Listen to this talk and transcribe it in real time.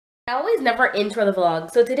I always never intro the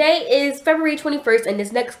vlog. So today is February 21st and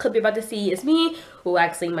this next clip you're about to see is me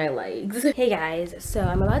waxing my legs. Hey guys, so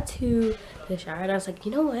I'm about to the shower and I was like,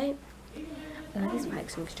 you know what? I got these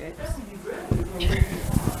waxing strips.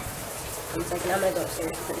 I was like, now I'm gonna go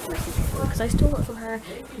upstairs and put it in my teacher because I stole it from her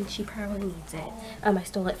and she probably needs it. I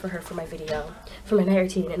stole it for her for my video, for my night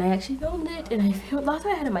routine, and I actually filmed it. And last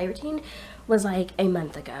time I had a night routine was like a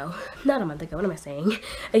month ago. Not a month ago, what am I saying?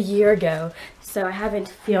 A year ago. So I haven't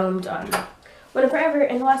filmed one in forever,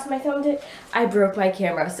 and the last time I filmed it, I broke my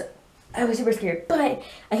camera. So I was super scared, but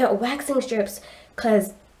I got waxing strips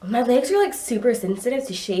because my legs are like super sensitive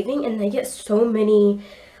to shaving and they get so many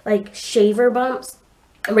like shaver bumps,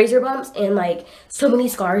 razor bumps, and like so many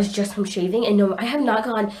scars just from shaving. And no, I have not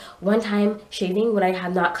gone one time shaving when I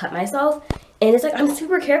have not cut myself, and it's like I'm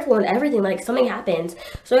super careful and everything, like something happens.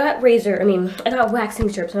 So I got waxing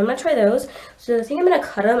strips, and I'm gonna try those. So I think I'm gonna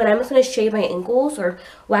cut them, and I'm just gonna shave my ankles or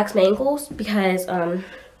wax my ankles because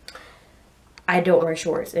I don't wear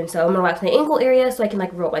shorts, and so I'm gonna wax my ankle area so I can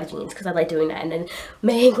like roll my jeans because I like doing that. And then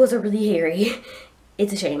my ankles are really hairy.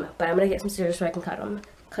 It's a shame, but I'm gonna get some scissors so I can cut them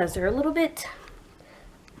because they're a little bit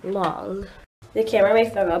long. The camera may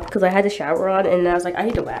fuck up because I had the shower on and I was like, I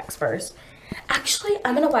need to wax first. Actually,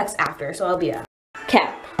 I'm gonna wax after, so I'll be back. Okay,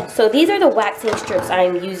 so these are the waxing strips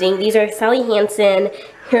I'm using. These are Sally Hansen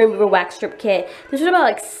hair remover wax strip kit. This was about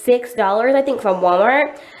like $6, I think, from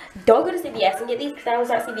Walmart. Don't go to CVS and get these because I was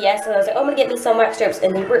at CVS and I was like, oh, I'm gonna get me some wax strips,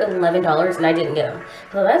 and they were $11 and I didn't get them.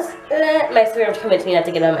 So that's my sister convinced me not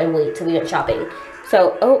to get them and wait till we went shopping.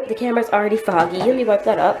 So, oh, the camera's already foggy. Let me wipe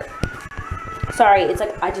that up. Sorry, it's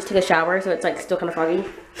like I just took a shower, so it's like still kind of foggy.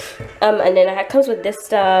 And then it comes with this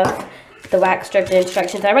stuff, the wax strip, the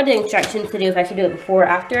instructions. I read the instructions to do if I should do it before or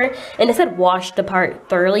after, and it said wash the part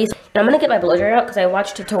thoroughly. And I'm gonna get my blow dryer out because I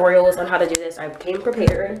watched tutorials on how to do this. I came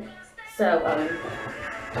prepared. So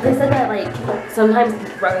they said that like sometimes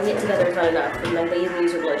rubbing it together is not enough, and like they even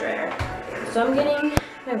use a blow dryer. So I'm getting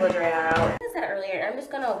my blow dryer out. Like I said earlier, I'm just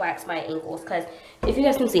gonna wax my ankles because if you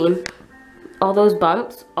guys can see, all those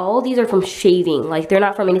bumps, all these are from shaving. Like, they're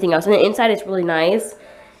not from anything else. And the inside is really nice,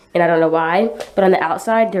 and I don't know why. But on the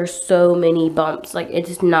outside, there's so many bumps. Like, it's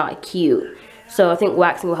just not cute. So I think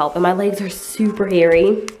waxing will help. And my legs are super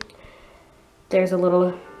hairy. There's a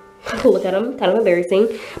little, look at them, kind of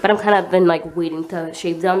embarrassing. But I'm kind of been, like, waiting to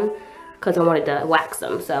shave them because I wanted to wax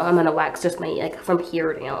them. So I'm going to wax just my, like, from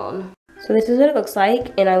here down. So this is what it looks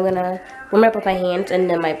like. And I'm going to warm up with my hands and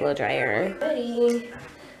then my blow dryer. Ready.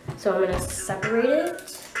 So I'm going to separate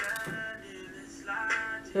it,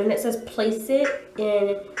 and it says place it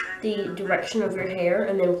in the direction of your hair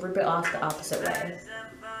and then rip it off the opposite way.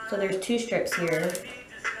 So there's two strips here.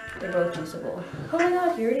 They're both usable. Oh my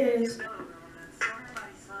god, here it is.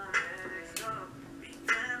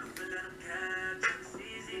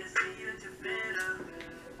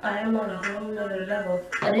 I am on a whole nother level.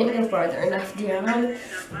 I didn't go farther enough down.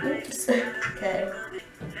 Oops. Okay.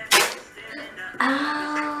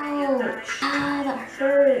 Ouch! Ah, that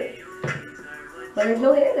hurt. But there's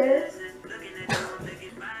no hair there.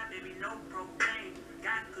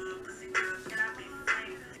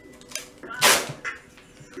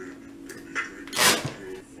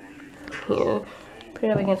 Here, put it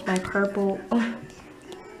up against my purple. I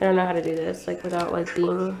don't know how to do this, like without like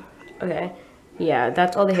being. Okay, yeah,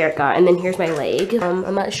 that's all the hair it got. And then here's my leg.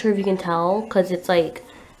 I'm not sure if you can tell because it's like,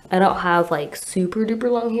 I don't have like super duper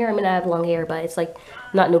long hair. I mean, I have long hair, but it's like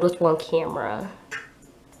not noticeable on camera,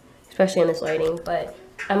 especially in this lighting. But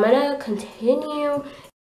I'm gonna continue.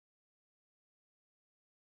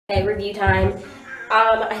 Okay, review time.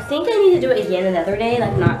 I think I need to do it again another day,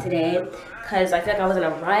 like not today, because I feel like I was in a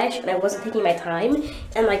rush and I wasn't taking my time.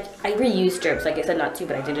 And like I reused strips, like I said not to,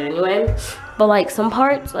 but I did it anyway. But like some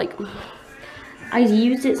parts, like I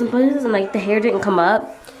used it some places and like the hair didn't come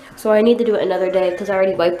up. So I need to do it another day because I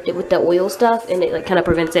already wiped it with the oil stuff and it like kind of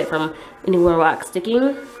prevents it from any more wax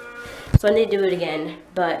sticking. So I need to do it again.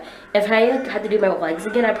 But if I had to do my legs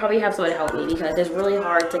again, I'd probably have someone help me because it's really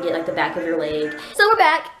hard to get like the back of your leg. So we're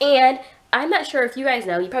back, and I'm not sure if you guys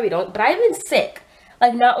know, you probably don't, but I've been sick.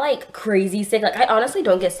 Like not like crazy sick. Like I honestly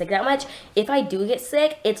don't get sick that much. If I do get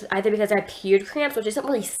sick, it's either because I have period cramps, which isn't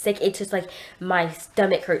really sick. It's just like my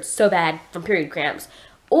stomach hurts so bad from period cramps.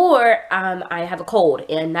 Or I have a cold,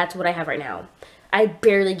 and that's what I have right now. I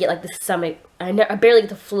barely get like the stomach, I barely get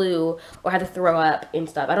the flu or have to throw up and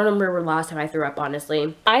stuff. I don't remember the last time I threw up,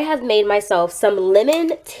 honestly. I have made myself some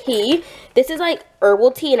lemon tea. This is like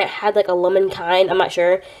herbal tea, and it had like a lemon kind, I'm not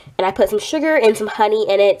sure. And I put some sugar and some honey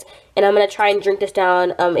in it, and I'm going to try and drink this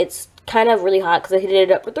down. It's kind of really hot because I heated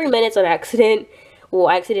it up for 3 minutes on accident. Well,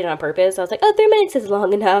 I actually did it on purpose. I was like, oh, 3 minutes is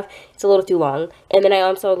long enough. It's a little too long. And then I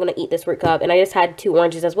also going to eat this fruit cup. And I just had 2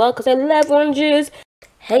 oranges as well because I love oranges.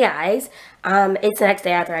 Hey guys, it's the next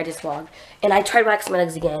day after I just vlogged. And I tried waxing my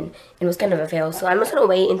legs again. And it was kind of a fail. So I'm just going to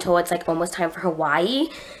wait until it's like almost time for Hawaii.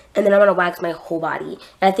 And then I'm going to wax my whole body.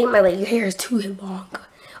 And I think my leg hair is too long.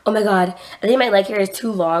 Oh my god. I think my leg hair is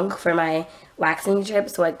too long for my waxing strip,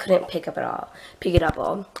 so I couldn't pick it all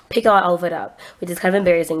of it up, which is kind of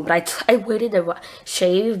embarrassing. But I waited to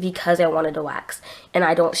shave because I wanted to wax, and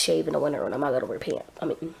I don't shave in the winter when I'm not gonna wear pants. I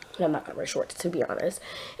mean, I'm not gonna wear shorts, to be honest.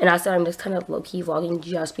 And also, I'm just kind of low-key vlogging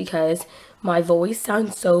just because my voice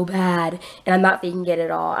sounds so bad, and I'm not faking it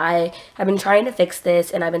at all. I've been trying to fix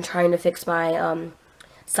this, and I've been trying to fix my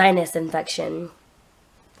sinus infection,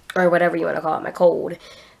 or whatever you want to call it, my cold.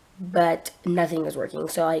 But nothing is working.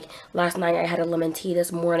 So like last night I had a lemon tea,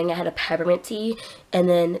 this morning I had a peppermint tea, and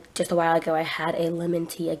then just a while ago I had a lemon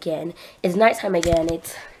tea again. It's nighttime again.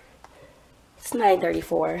 It's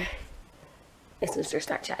 9:34. My sister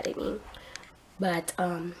Snapchatted me. But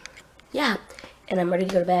yeah, and I'm ready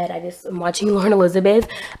to go to bed. I'm watching Lauren Elizabeth.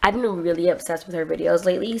 I've been really obsessed with her videos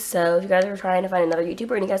lately, so if you guys are trying to find another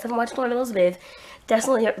YouTuber and you guys haven't watched Lauren Elizabeth,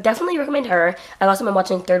 definitely recommend her. I've also been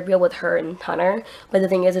watching Third Wheel with her and Hunter, but the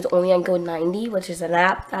thing is, it's only on Go90, which is an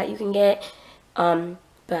app that you can get.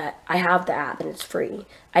 But I have the app and it's free.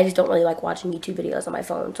 I just don't really like watching YouTube videos on my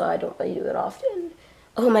phone, so I don't really do it often.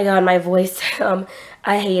 Oh my god, my voice,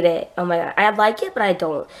 I hate it. Oh my god, I like it, but I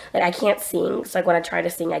don't. Like, I can't sing. It's like when I try to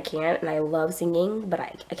sing, I can't, and I love singing, but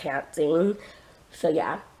I can't sing. So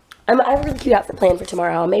yeah. I have a really cute outfit planned for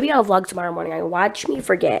tomorrow. Maybe I'll vlog tomorrow morning. Watch me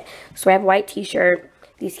forget. So I have a white t-shirt,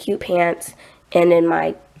 these cute pants, and then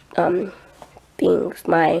my things,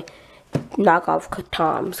 my knockoff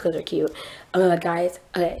Toms, because they're cute. Oh my god, guys.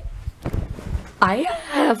 Okay. I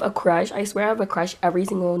have a crush. I swear I have a crush every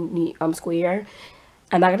single school year.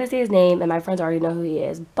 I'm not going to say his name, and my friends already know who he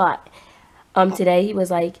is. But today he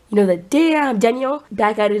was like, you know, the damn Daniel,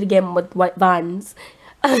 back at it again with white Vans.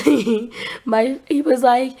 He was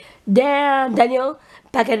like, damn Daniel,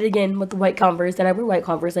 back at it again with the white Converse. And I wear white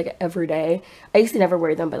Converse like every day. I used to never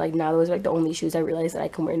wear them, but like now those are like the only shoes I realized that I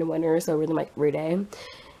can wear in the winter, so I wear them like every day.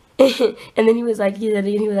 And then he was like,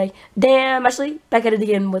 damn Ashleigh, back at it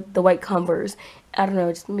again with the white Converse. I don't know,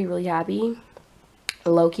 it just made me really happy.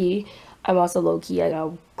 Low-key, I'm also low-key like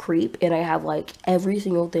a creep, and I have like every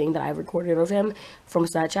single thing that I've recorded of him from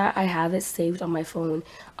Snapchat. I have it saved on my phone.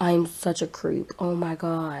 I'm such a creep. Oh my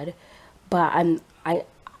god. But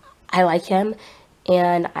I like him,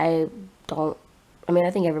 and I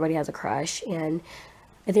think everybody has a crush, and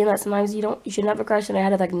I think that sometimes you shouldn't have a crush, and I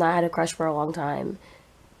had like not had a crush for a long time.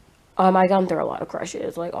 I gone through a lot of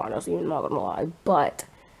crushes, like honestly, I'm not gonna lie, but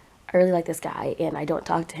I really like this guy, and I don't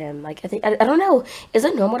talk to him. Like, I don't know, is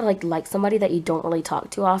it normal to like somebody that you don't really talk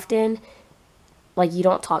to often? Like, you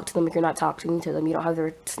don't talk to them if you're not talking to them. You don't have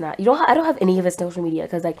their snap. I don't have any of his social media,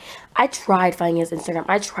 because like I tried finding his Instagram.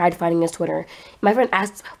 I tried finding his Twitter. My friend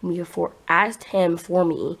asked him for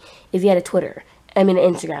me if he had a Twitter. I mean,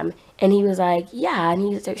 Instagram. And he was like, yeah. And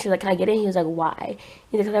she was like, can I get it? He was like, why?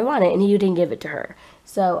 He's like, because I want it. And he didn't give it to her.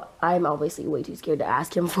 So I'm obviously way too scared to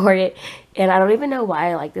ask him for it. And I don't even know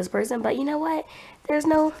why I like this person. But you know what?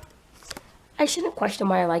 I shouldn't question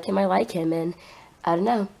why I like him. I like him. And I don't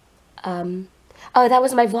know. Oh, that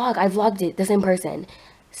was my vlog. I vlogged it, the same person.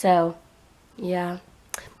 So, yeah.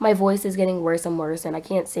 My voice is getting worse and worse, and I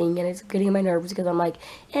can't sing, and it's getting on my nerves because I'm like,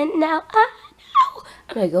 and now I know.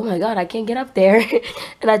 I'm like, oh my god, I can't get up there.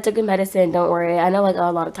 And I took a medicine, don't worry. I know like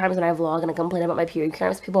a lot of times when I vlog and I complain about my period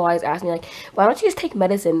cramps, people always ask me like, why don't you just take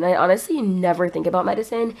medicine? And I honestly never think about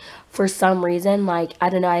medicine for some reason. Like, I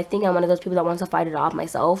don't know, I think I'm one of those people that wants to fight it off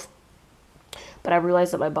myself. But I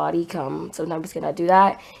realized that my body sometimes cannot do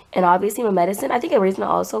that. And obviously with medicine, I think a reason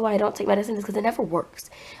also why I don't take medicine is because it never works.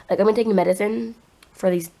 Like, I've been taking medicine for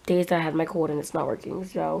these days that I had my cold and it's not working.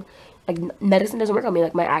 So, like, medicine doesn't work on me.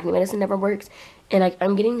 Like, my acne medicine never works. And, like,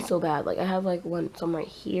 I'm getting so bad. Like, I have, like, some right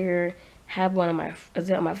here. Have one on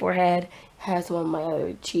my forehead. Have some on my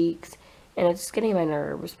other cheeks. And it's just getting on my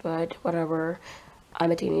nerves. But, whatever. I'm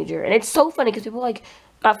a teenager. And it's so funny because people, like,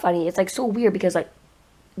 not funny. It's, like, so weird because, like,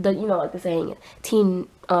 like the saying,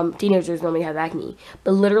 teenagers normally have acne,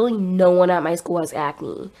 but literally no one at my school has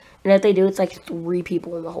acne, and if they do, it's like 3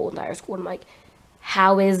 people in the whole entire school. And I'm like,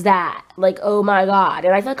 how is that? Like, oh my god.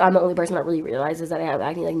 And I feel like I'm the only person that really realizes that I have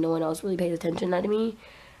acne. Like, no one else really pays attention to me.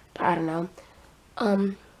 But I don't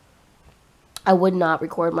know. I would not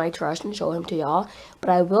record my crush and show him to y'all, but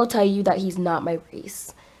I will tell you that he's not my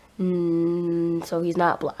race. So he's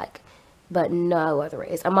not black, but no other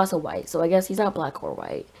race. I'm also white, so I guess he's not black or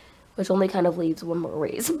white, which only kind of leaves one more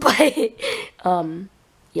race. But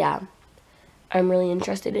yeah, I'm really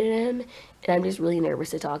interested in him, and I'm just really nervous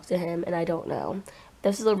to talk to him, and I don't know.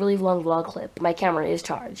 This is a really long vlog clip. My camera is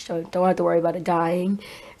charged, so don't have to worry about it dying.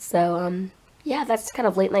 So yeah, that's kind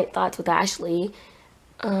of late night thoughts with Ashleigh.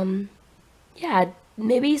 Yeah,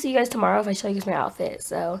 maybe see you guys tomorrow if I show you guys my outfit.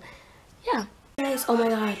 So yeah, guys, oh my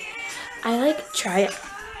god, I like try it.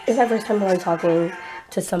 It's my first time really talking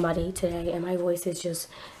to somebody today, and my voice is just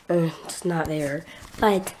not there.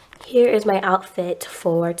 But here is my outfit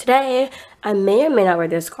for today. I may or may not wear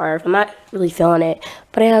this scarf. I'm not really feeling it,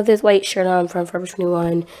 but I have this white shirt on from Forever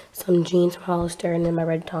 21, some jeans from Hollister, and then my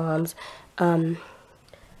red Toms. I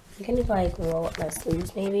think I need to like roll up my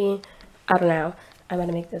sleeves maybe. I don't know. I'm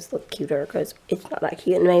gonna make this look cuter because it's not that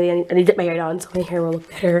cute, and maybe I need to dip my hair down so my hair will look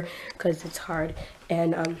better because it's hard.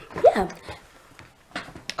 And yeah.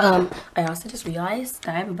 I also just realized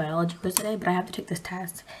that I have a biology quiz today, but I have to take this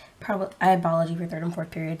test. Probably I have biology for 3rd and 4th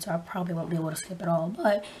period, so I probably won't be able to skip it all,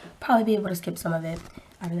 but probably be able to skip some of it.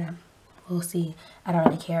 I don't know. We'll see. I don't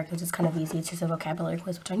really care because it's kind of easy. It's just a vocabulary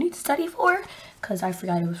quiz, which I need to study for because I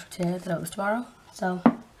forgot it was for today, that it was tomorrow. So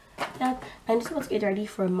yeah, I'm just about to get ready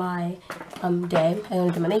for my day. I'm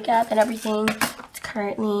gonna do my makeup and everything. It's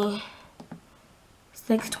currently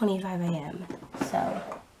 6:25 a.m. So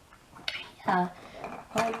yeah.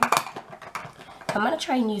 I'm gonna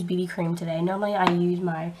try and use BB cream today. Normally I use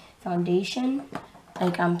my foundation,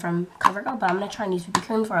 like from CoverGirl, but I'm gonna try and use BB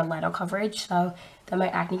cream for a lighter coverage, so that my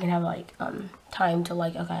acne can have like time to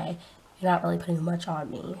like, okay, you're not really putting much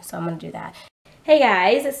on me. So I'm gonna do that. Hey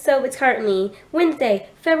guys, so it's currently Wednesday,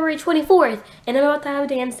 February 24th, and I'm about to have a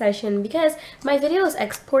dance session because my video is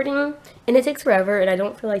exporting and it takes forever and I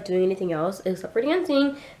don't feel like doing anything else except for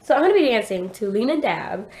dancing. So I'm going to be dancing to Lena and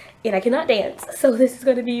Dabb, and I cannot dance, so this is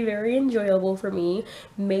going to be very enjoyable for me.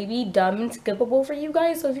 Maybe dumb and skippable for you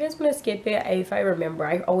guys, so if you guys want to skip it, if I remember,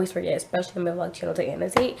 I always forget, especially on my vlog channel, to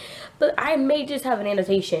annotate, but I may just have an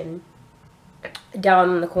annotation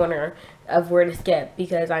down in the corner of where to skip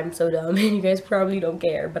because I'm so dumb and you guys probably don't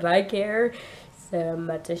care, but I care, so I'm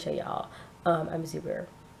about to show y'all. I'm super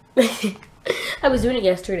I was doing it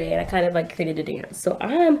yesterday and I kind of like created a dance, so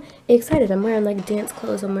I'm excited. I'm wearing like dance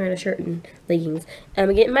clothes. I'm wearing a shirt and leggings, and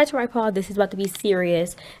I'm getting my tripod. This is about to be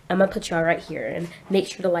serious. I'm gonna put y'all right here and make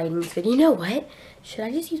sure the lighting's good. You know what, should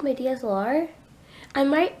I just use my DSLR?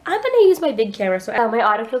 I'm gonna use my big camera. So my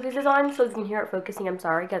autofocus is on, so you can hear it focusing. I'm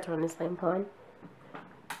sorry, gotta turn this lamp on.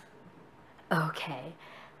 Okay,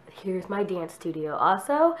 here's my dance studio.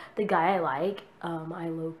 Also, the guy I like, I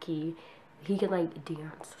low-key, he can like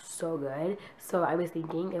dance so good. So I was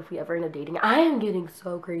thinking if we ever end up dating, I am getting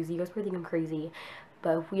so crazy. You guys probably think I'm crazy,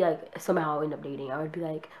 but if we like somehow end up dating, I would be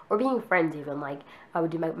like, or being friends even, like I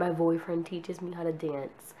would do my boyfriend teaches me how to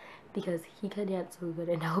dance because he can dance so good,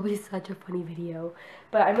 and that would be such a funny video.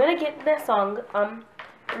 But I'm gonna get this song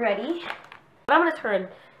ready. I'm gonna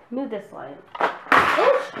move this line.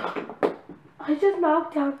 I just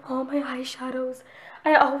knocked down all my eyeshadows.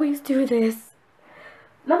 I always do this.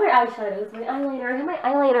 Not my eyeshadows, my eyeliner. I have my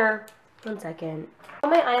eyeliner. 1 second.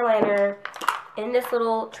 My eyeliner in this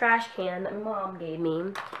little trash can that my mom gave me.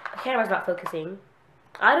 The camera's not focusing.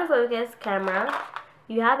 Autofocus, camera.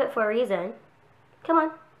 You have it for a reason. Come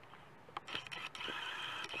on.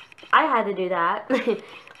 I had to do that.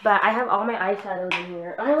 But I have all my eyeshadows in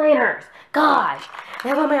here. Eyeliners! Gosh! I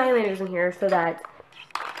have all my eyeliners in here so that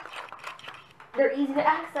they're easy to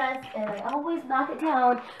access, and I always knock it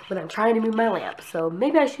down when I'm trying to move my lamp. So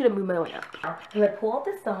maybe I should have moved my lamp. I'm gonna pull up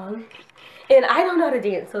this song, and I don't know how to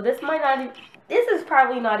dance, so this might not. This is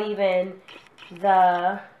probably not even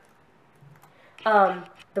the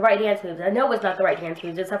right dance moves. I know it's not the right dance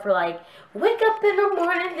moves, except for like wake up in the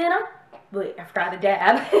morning, then wait, I forgot to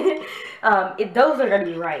dab. Those are gonna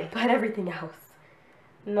be right, but everything else,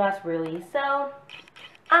 not really. So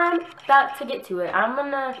I'm about to get to it.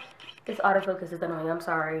 This autofocus is annoying, I'm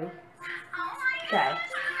sorry. Okay.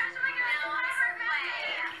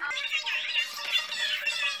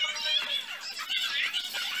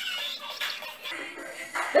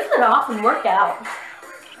 This is an awesome workout.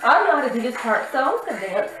 I don't know how to do this part, so I'm gonna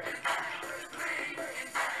dance.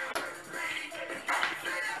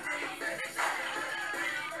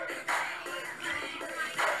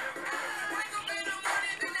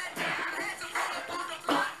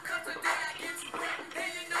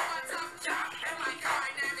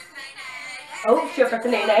 Oh, she forgot the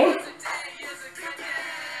name.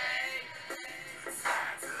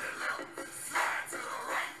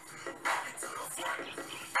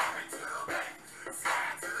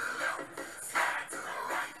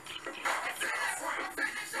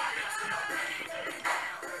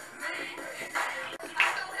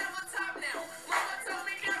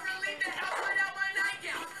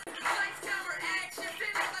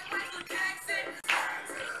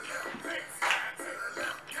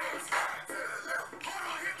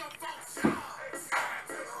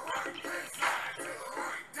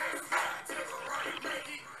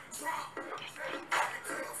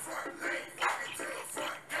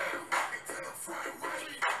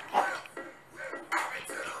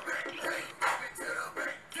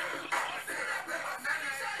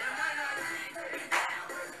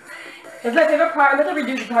 That's my favorite part. I'm going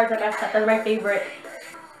to redo the parts I messed up. That's my favorite.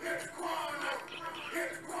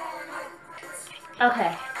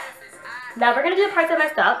 Okay. Now we're going to do the parts I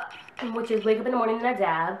messed up, which is wake up in the morning and I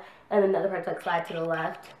dab, and then the other parts like slide to the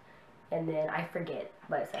left, and then I forget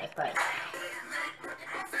what it says, but...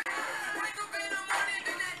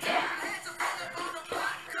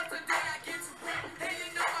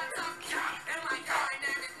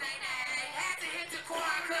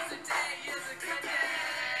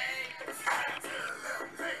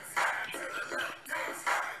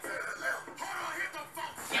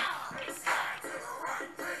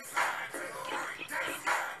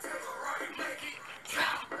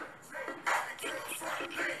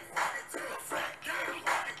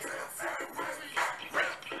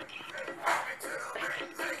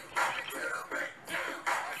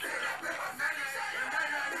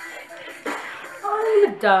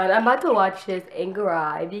 done. I'm about to watch this and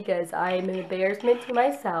cry because I am an embarrassment to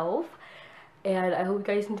myself. And I hope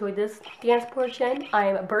you guys enjoyed this dance portion.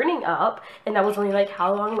 I'm burning up, and that was only like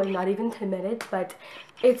how long? Like not even 10 minutes, but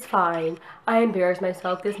it's fine. I embarrassed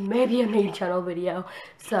myself. This may be a main channel video,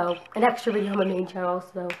 so an extra video on my main channel,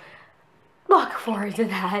 so look forward to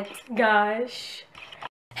that. Gosh.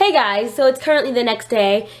 Hey guys, so it's currently the next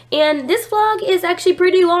day, and this vlog is actually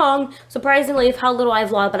pretty long, surprisingly of how little I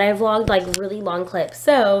vlog, but I vlogged like really long clips.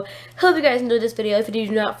 So, hope you guys enjoyed this video. If you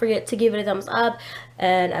do not forget to give it a thumbs up,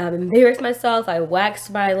 and embarrassed myself. I waxed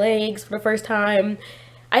my legs for the first time.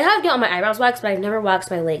 I have gotten my eyebrows waxed, but I've never waxed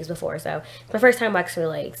my legs before, so it's my first time waxing my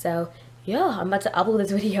legs. So, yeah, I'm about to upload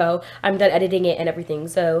this video. I'm done editing it and everything,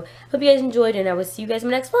 so hope you guys enjoyed, and I will see you guys in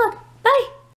my next vlog. Bye!